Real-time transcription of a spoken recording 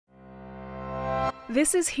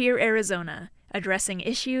This is Hear Arizona, addressing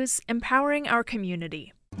issues, empowering our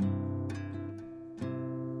community.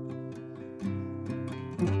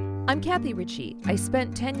 I'm Kathy Ritchie. I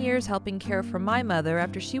spent 10 years helping care for my mother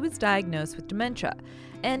after she was diagnosed with dementia.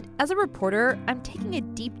 And as a reporter, I'm taking a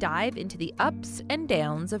deep dive into the ups and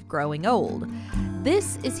downs of growing old.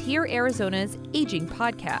 This is Hear Arizona's Aging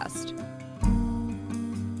Podcast.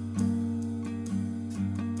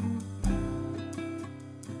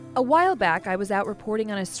 A while back, I was out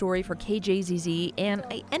reporting on a story for KJZZ, and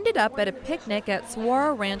I ended up at a picnic at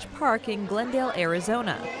Saguaro Ranch Park in Glendale,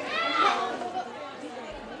 Arizona.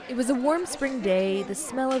 It was a warm spring day, the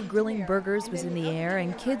smell of grilling burgers was in the air,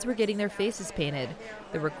 and kids were getting their faces painted.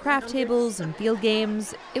 There were craft tables and field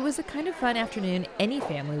games. It was a kind of fun afternoon any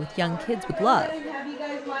family with young kids would love. Have you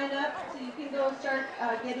guys line up so you can go start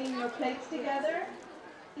getting your plates together?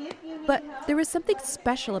 But there was something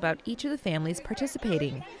special about each of the families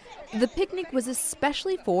participating. The picnic was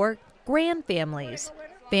especially for grandfamilies,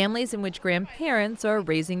 families in which grandparents are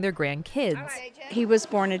raising their grandkids. He was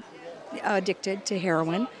born addicted to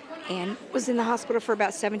heroin and was in the hospital for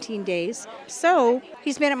about 17 days. So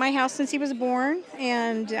he's been at my house since he was born,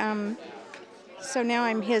 and so now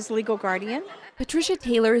I'm his legal guardian. Patricia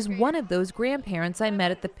Taylor is one of those grandparents I met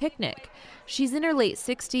at the picnic. She's in her late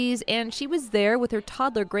 60s, and she was there with her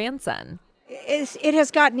toddler grandson. It has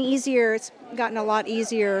gotten easier. It's gotten a lot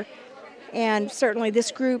easier, and certainly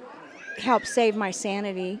this group helped save my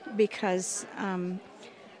sanity because, at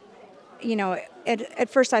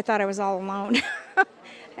first I thought I was all alone,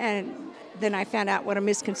 and then I found out what a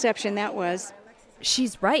misconception that was.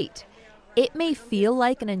 She's right. It may feel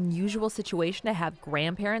like an unusual situation to have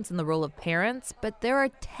grandparents in the role of parents, but there are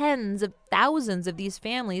tens of thousands of these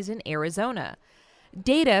families in Arizona.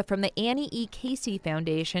 Data from the Annie E. Casey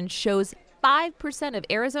Foundation shows 5% of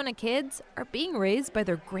Arizona kids are being raised by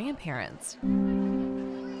their grandparents.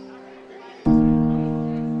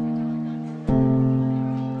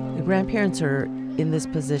 The grandparents are in this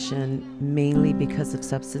position mainly because of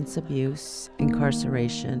substance abuse,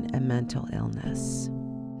 incarceration, and mental illness.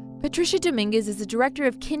 Patricia Dominguez is the director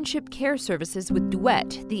of Kinship Care Services with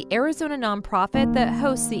Duet, the Arizona nonprofit that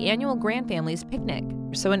hosts the annual Grandfamilies Picnic.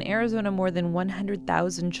 So in Arizona, more than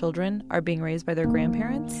 100,000 children are being raised by their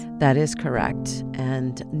grandparents? That is correct.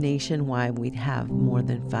 And nationwide, we'd have more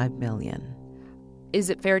than 5 million.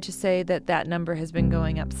 Is it fair to say that that number has been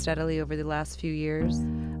going up steadily over the last few years?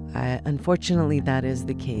 Unfortunately, that is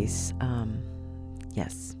the case.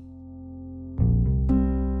 Yes.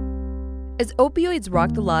 As opioids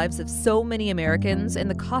rock the lives of so many Americans and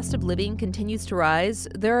the cost of living continues to rise,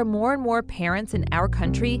 there are more and more parents in our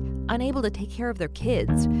country unable to take care of their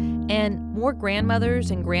kids. And more grandmothers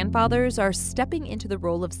and grandfathers are stepping into the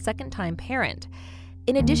role of second-time parent.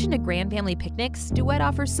 In addition to grandfamily picnics, Duet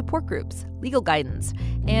offers support groups, legal guidance,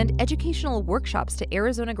 and educational workshops to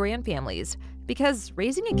Arizona grandfamilies. Because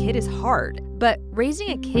raising a kid is hard, but raising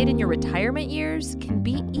a kid in your retirement years can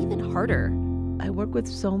be even harder. I work with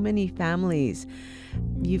so many families.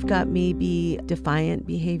 You've got maybe defiant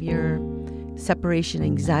behavior, separation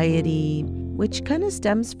anxiety, which kind of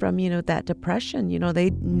stems from, that depression. They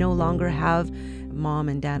no longer have mom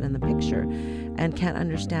and dad in the picture and can't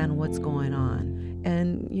understand what's going on.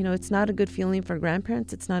 And, it's not a good feeling for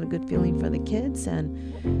grandparents. It's not a good feeling for the kids.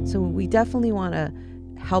 And so we definitely want to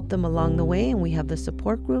help them along the way. And we have the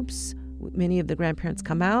support groups. Many of the grandparents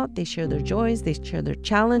come out. They share their joys. They share their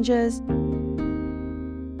challenges.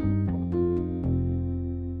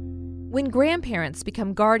 When grandparents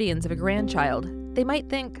become guardians of a grandchild, they might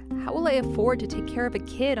think, how will I afford to take care of a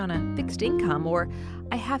kid on a fixed income? Or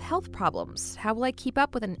I have health problems. How will I keep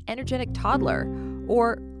up with an energetic toddler?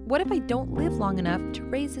 Or what if I don't live long enough to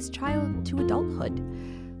raise this child to adulthood?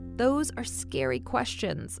 Those are scary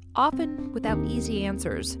questions, often without easy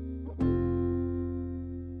answers.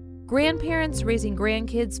 Grandparents raising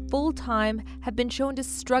grandkids full-time have been shown to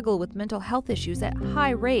struggle with mental health issues at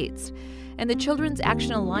high rates. And the Children's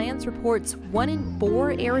Action Alliance reports 1 in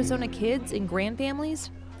 4 Arizona kids in grandfamilies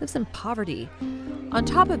lives in poverty. On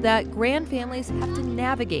top of that, grandfamilies have to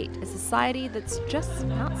navigate a society that's just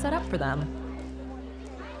not set up for them.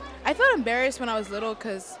 I felt embarrassed when I was little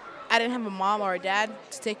because I didn't have a mom or a dad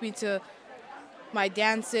to take me to my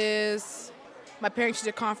dances, my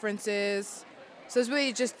parent-teacher conferences. So it's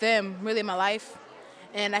really just them, really in my life.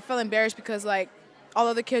 And I felt embarrassed because, all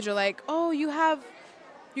other kids are like, oh, you have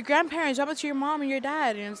your grandparents, how about your mom and your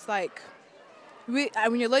dad? And it's like, when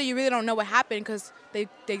you're little, you really don't know what happened because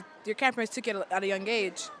your grandparents took it at a young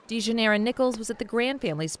age. Dejanera Nichols was at the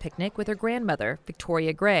Grandfamilies Picnic with her grandmother,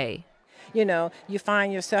 Victoria Gray. You know, you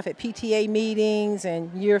find yourself at PTA meetings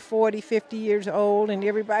and you're 40, 50 years old and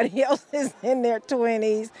everybody else is in their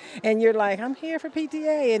 20s. And you're like, I'm here for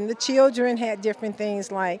PTA. And the children had different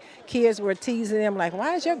things, like kids were teasing them like,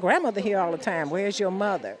 why is your grandmother here all the time? Where's your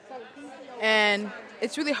mother? And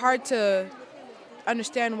it's really hard to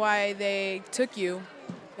understand why they took you.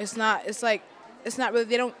 It's not really,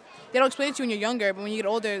 they don't explain it to you when you're younger, but when you get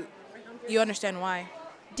older, you understand why.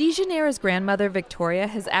 DeJaneira's grandmother, Victoria,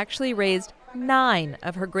 has actually raised 9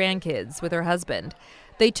 of her grandkids with her husband.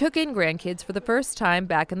 They took in grandkids for the first time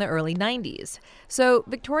back in the early 90s. So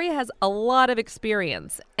Victoria has a lot of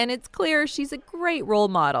experience, and it's clear she's a great role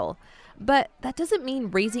model. But that doesn't mean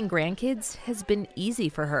raising grandkids has been easy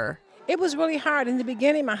for her. It was really hard. In the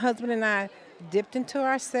beginning, my husband and I dipped into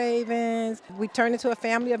our savings. We turned into a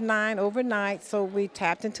family of 9 overnight, so we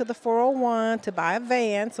tapped into the 401 to buy a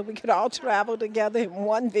van so we could all travel together in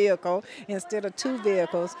one vehicle instead of 2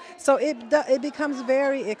 vehicles. So it becomes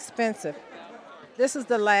very expensive. This is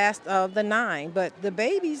the last of the 9, but the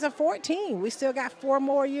babies are 14. We still got 4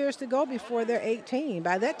 more years to go before they're 18.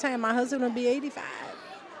 By that time, my husband will be 85.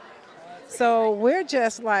 So we're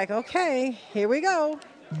just like, okay, here we go.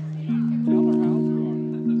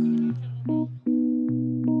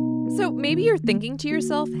 So maybe you're thinking to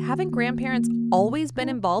yourself, haven't grandparents always been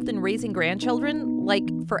involved in raising grandchildren, like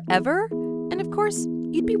forever? And of course,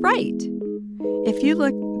 you'd be right. If you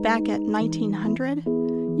look back at 1900,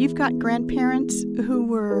 you've got grandparents who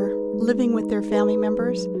were living with their family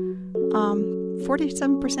members,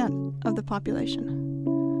 47% of the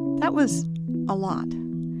population. That was a lot.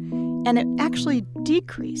 And it actually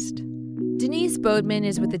decreased. Denise Bodman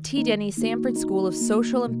is with the T. Denny Sanford School of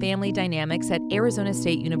Social and Family Dynamics at Arizona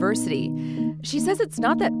State University. She says it's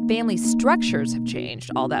not that family structures have changed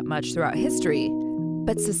all that much throughout history,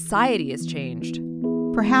 but society has changed.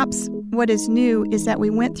 Perhaps what is new is that we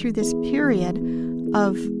went through this period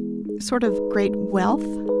of sort of great wealth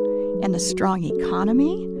and a strong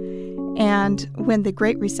economy. And when the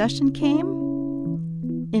Great Recession came,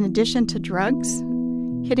 in addition to drugs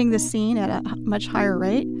hitting the scene at a much higher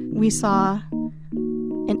rate, we saw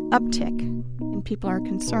an uptick and people are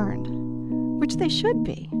concerned, which they should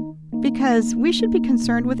be, because we should be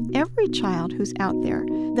concerned with every child who's out there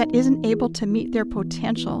that isn't able to meet their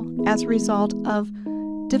potential as a result of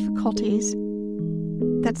difficulties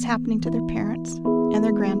that's happening to their parents and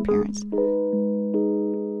their grandparents.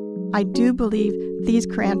 I do believe these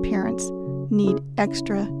grandparents need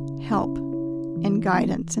extra help and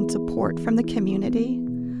guidance and support from the community,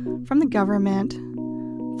 from the government,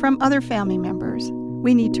 from other family members.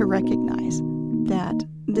 We need to recognize that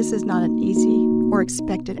this is not an easy or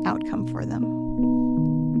expected outcome for them.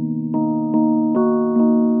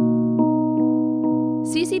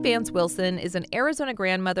 Cece Vance Wilson is an Arizona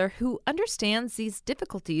grandmother who understands these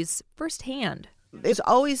difficulties firsthand. It's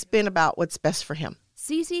always been about what's best for him.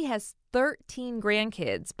 Cece has 13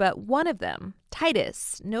 grandkids, but one of them,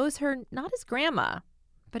 Titus, knows her not as grandma,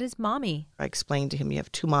 but as mommy. I explained to him, you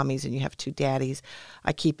have 2 mommies and you have 2 daddies.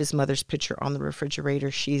 I keep his mother's picture on the refrigerator.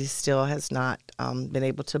 She still has not been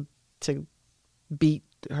able to beat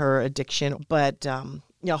her addiction, but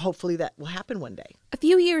hopefully that will happen one day. A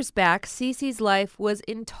few years back, Cece's life was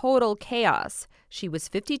in total chaos. She was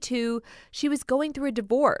 52. She was going through a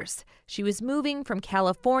divorce. She was moving from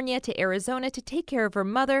California to Arizona to take care of her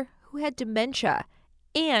mother, who had dementia,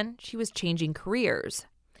 and she was changing careers.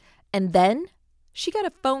 And then she got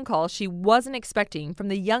a phone call she wasn't expecting from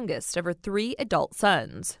the youngest of her 3 adult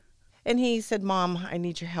sons. And he said, Mom, I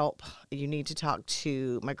need your help. You need to talk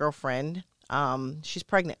to my girlfriend. She's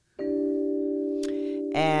pregnant.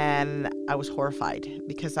 And I was horrified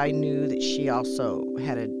because I knew that she also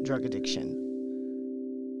had a drug addiction.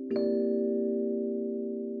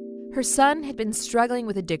 Her son had been struggling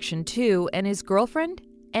with addiction too, and his girlfriend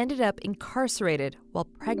ended up incarcerated while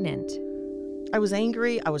pregnant. I was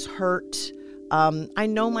angry. I was hurt. I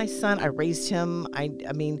know my son. I raised him. I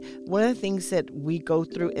mean, one of the things that we go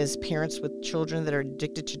through as parents with children that are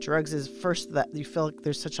addicted to drugs is first that you feel like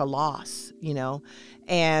there's such a loss,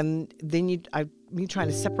 and then me trying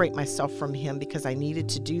to separate myself from him because I needed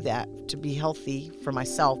to do that to be healthy for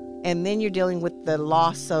myself. And then you're dealing with the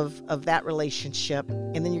loss of that relationship,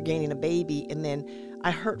 and then you're gaining a baby, and then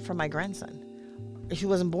I hurt for my grandson. He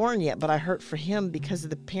wasn't born yet, but I hurt for him because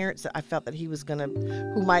of the parents that I felt that he was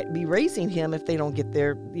who might be raising him if they don't get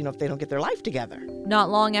their life together. Not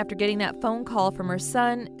long after getting that phone call from her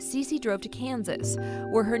son, Cece drove to Kansas,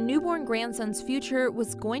 where her newborn grandson's future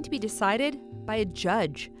was going to be decided by a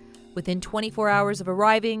judge. Within 24 hours of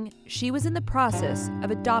arriving, she was in the process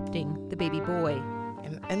of adopting the baby boy.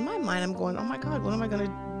 And in my mind, I'm going, oh my God, what am I going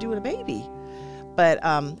to do with a baby? But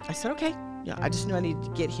I said, okay, I just knew I needed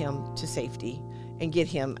to get him to safety and get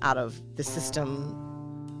him out of the system.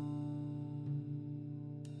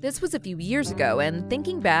 This was a few years ago, and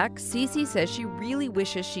thinking back, Cece says she really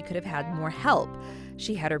wishes she could have had more help.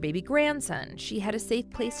 She had her baby grandson. She had a safe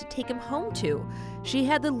place to take him home to. She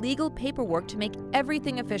had the legal paperwork to make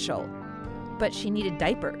everything official. But she needed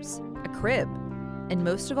diapers, a crib, and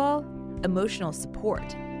most of all, emotional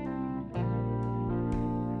support.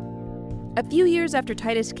 A few years after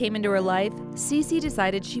Titus came into her life, Cece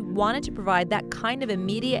decided she wanted to provide that kind of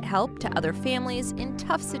immediate help to other families in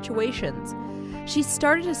tough situations. She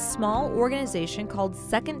started a small organization called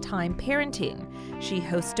Second Time Parenting. She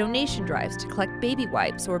hosts donation drives to collect baby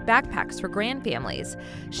wipes or backpacks for grandfamilies.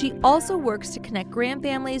 She also works to connect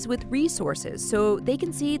grandfamilies with resources so they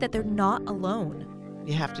can see that they're not alone.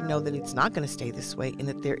 You have to know that it's not going to stay this way and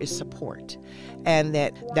that there is support, and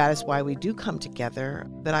that is why we do come together.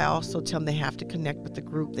 But I also tell them they have to connect with the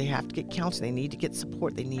group. They have to get counseling. They need to get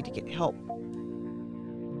support. They need to get help.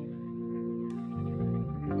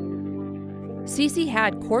 Cece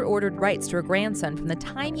had court-ordered rights to her grandson from the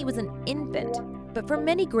time he was an infant. But for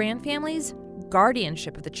many grandfamilies,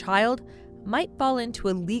 guardianship of the child might fall into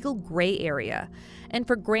a legal gray area. And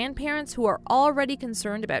for grandparents who are already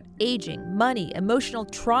concerned about aging, money, emotional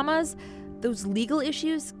traumas, those legal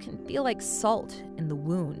issues can feel like salt in the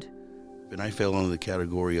wound. And I fell under the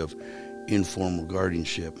category of informal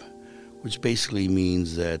guardianship, which basically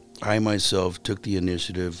means that I myself took the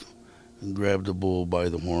initiative and grabbed the bull by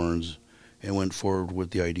the horns and went forward with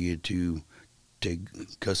the idea to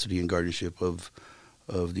take custody and guardianship of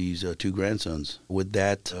these two grandsons. With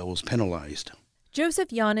that, I was penalized.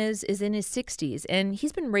 Joseph Yanez is in his 60s, and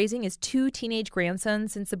he's been raising his two teenage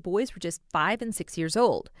grandsons since the boys were just 5 and 6 years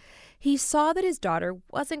old. He saw that his daughter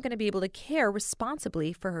wasn't going to be able to care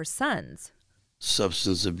responsibly for her sons.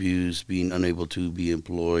 Substance abuse, being unable to be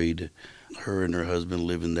employed, her and her husband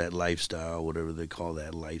living that lifestyle, whatever they call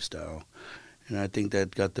that lifestyle. And I think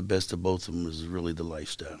that got the best of both of them is really the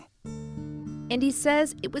lifestyle. And he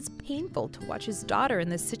says it was painful to watch his daughter in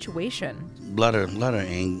this situation. A lot of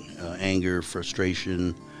anger,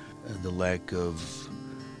 frustration, the lack of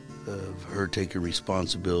her taking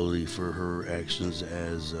responsibility for her actions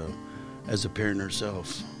as a parent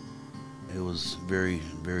herself. It was very,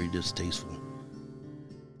 very distasteful.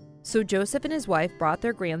 So Joseph and his wife brought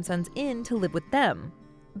their grandsons in to live with them.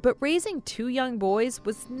 But raising two young boys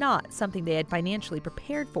was not something they had financially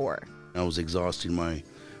prepared for. I was exhausting my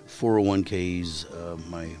 401ks,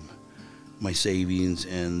 my savings,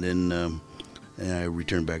 and then I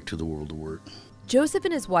returned back to the world of work. Joseph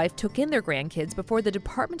and his wife took in their grandkids before the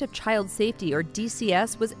Department of Child Safety, or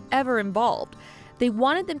DCS, was ever involved. They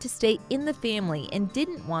wanted them to stay in the family and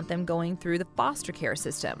didn't want them going through the foster care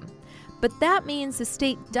system. But that means the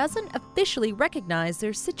state doesn't officially recognize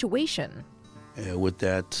their situation. With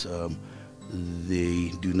that, they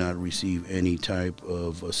do not receive any type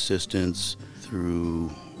of assistance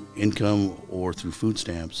through income or through food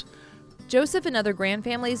stamps. Joseph and other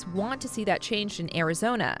grandfamilies want to see that changed in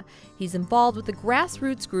Arizona. He's involved with a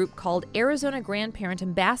grassroots group called Arizona Grandparent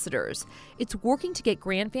Ambassadors. It's working to get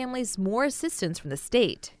grandfamilies more assistance from the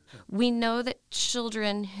state. We know that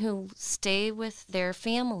children who stay with their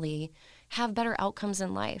family have better outcomes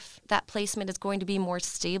in life. That placement is going to be more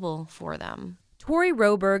stable for them. Tori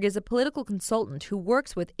Roberg is a political consultant who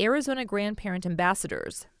works with Arizona Grandparent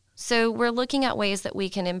Ambassadors. So we're looking at ways that we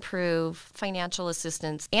can improve financial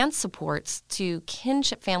assistance and supports to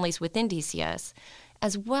kinship families within DCS,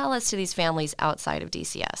 as well as to these families outside of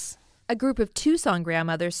DCS. A group of Tucson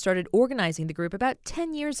grandmothers started organizing the group about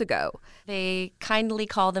 10 years ago. They kindly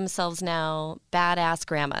call themselves now Badass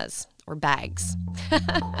Grandmas, or BAGs.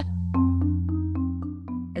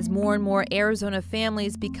 As more and more Arizona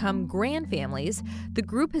families become grandfamilies, the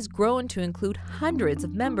group has grown to include hundreds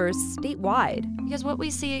of members statewide. Because what we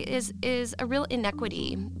see is a real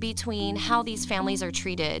inequity between how these families are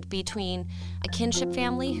treated, between a kinship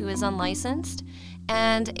family who is unlicensed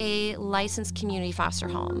and a licensed community foster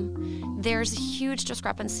home. There's a huge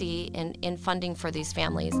discrepancy in funding for these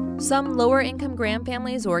families. Some lower-income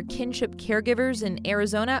grandfamilies or kinship caregivers in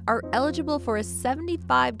Arizona are eligible for a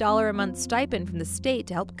 $75 a month stipend from the state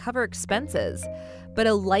to help cover expenses. But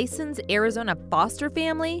a licensed Arizona foster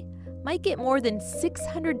family might get more than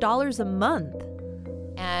 $600 a month.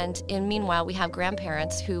 And meanwhile, we have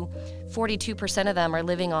grandparents who 42% of them are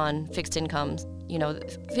living on fixed incomes,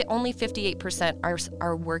 only 58%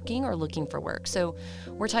 are working or looking for work. So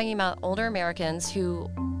we're talking about older Americans who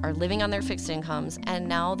are living on their fixed incomes, and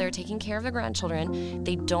now they're taking care of their grandchildren.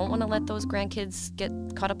 They don't want to let those grandkids get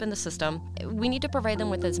caught up in the system. We need to provide them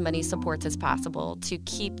with as many supports as possible to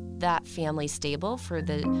keep that family stable for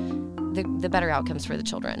the better outcomes for the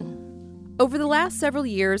children. Over the last several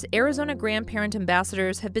years, Arizona grandparent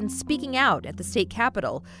ambassadors have been speaking out at the state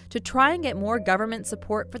capitol to try and get more government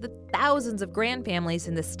support for the thousands of grandfamilies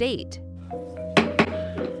in the state.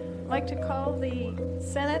 I'd like to call the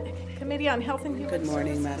Senate Committee on Health and Human Services. Good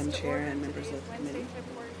morning, Madam Chair and members of the committee.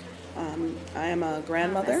 I am a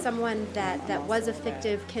grandmother. As someone that was a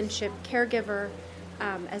fictive kinship caregiver,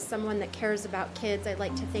 as someone that cares about kids, I'd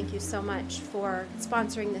like to thank you so much for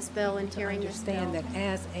sponsoring this bill and hearing this bill. Understand that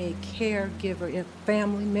as a caregiver, a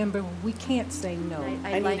family member, we can't say no.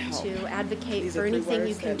 I'd like to advocate for anything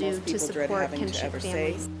you can do to support kinship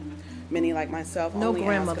families. Many like myself no only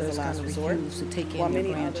grandmother ask is as a going last to resort. refuse to take in their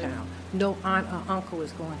grandchild. No aunt or uncle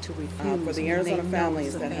is going to refuse. For the Arizona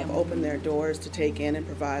families that have opened their doors to take in and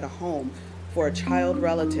provide a home for a child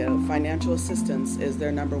relative, financial assistance is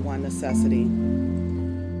their number one necessity.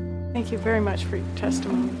 Thank you very much for your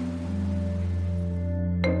testimony.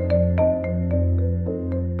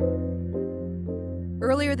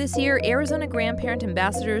 Earlier this year, Arizona grandparent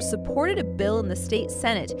ambassadors supported a bill in the state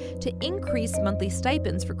Senate to increase monthly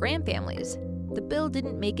stipends for grandfamilies. The bill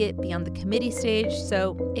didn't make it beyond the committee stage,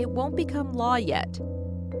 so it won't become law yet.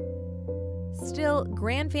 Still,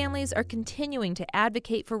 grandfamilies are continuing to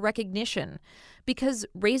advocate for recognition because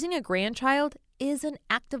raising a grandchild is an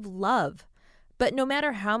act of love. But no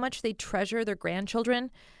matter how much they treasure their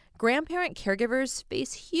grandchildren, grandparent caregivers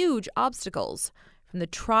face huge obstacles, from the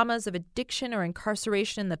traumas of addiction or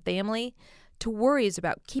incarceration in the family to worries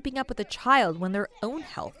about keeping up with a child when their own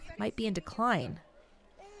health might be in decline.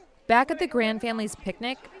 Back at the grandfamily's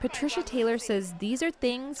picnic, Patricia Taylor says these are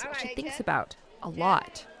things she thinks about a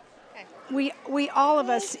lot. We all of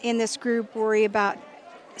us in this group worry about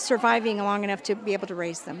surviving long enough to be able to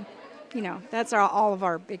raise them. You know, that's all of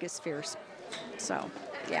our biggest fears. So,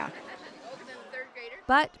 yeah.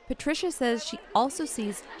 But Patricia says she also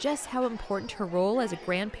sees just how important her role as a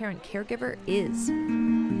grandparent caregiver is.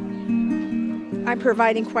 I'm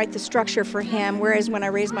providing quite the structure for him, whereas when I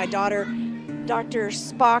raised my daughter, Dr.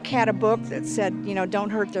 Spock had a book that said, you know, don't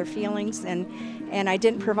hurt their feelings, and I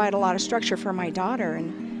didn't provide a lot of structure for my daughter,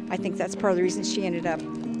 and I think that's part of the reason she ended up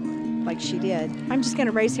like she did. I'm just going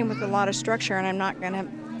to raise him with a lot of structure, and I'm not going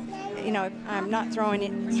to, you know, I'm not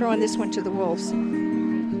throwing this one to the wolves.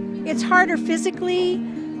 It's harder physically.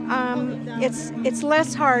 It's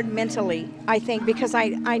less hard mentally, I think, because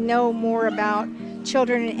I know more about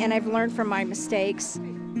children and I've learned from my mistakes.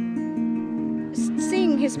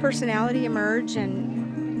 Seeing his personality emerge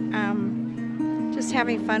and just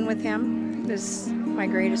having fun with him is my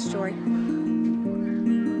greatest joy.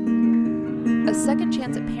 A second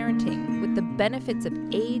chance at parenting with the benefits of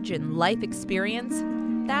age and life experience,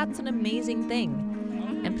 that's an amazing thing.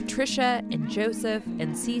 And Patricia and Joseph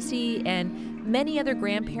and Cece and many other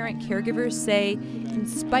grandparent caregivers say, in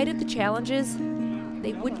spite of the challenges,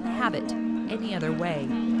 they wouldn't have it any other way.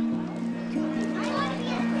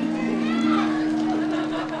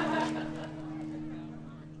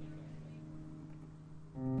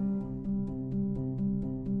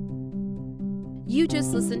 You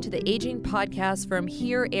just listened to the Aging Podcast from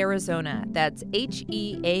Here, Arizona. That's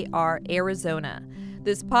HEAR, Arizona.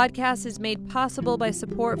 This podcast is made possible by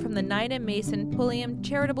support from the Nina Mason Pulliam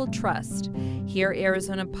Charitable Trust. Here,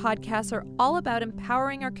 Arizona podcasts are all about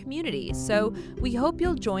empowering our community, so we hope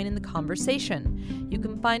you'll join in the conversation. You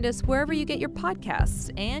can find us wherever you get your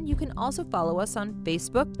podcasts, and you can also follow us on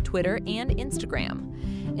Facebook, Twitter, and Instagram.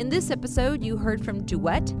 In this episode, you heard from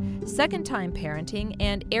Duet, Second Time Parenting,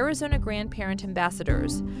 and Arizona Grandparent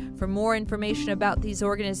Ambassadors. For more information about these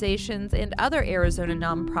organizations and other Arizona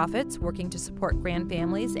nonprofits working to support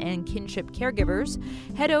grandfamilies and kinship caregivers,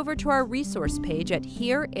 head over to our resource page at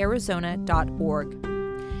herearizona.org.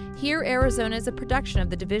 Here, Arizona is a production of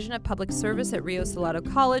the Division of Public Service at Rio Salado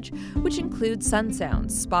College, which includes Sun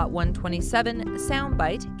Sounds, Spot 127,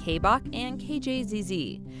 Soundbite, KBOC, and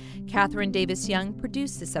KJZZ. Catherine Davis-Young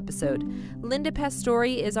produced this episode. Linda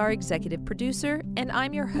Pastori is our executive producer, and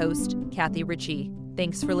I'm your host, Kathy Ritchie.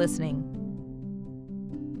 Thanks for listening.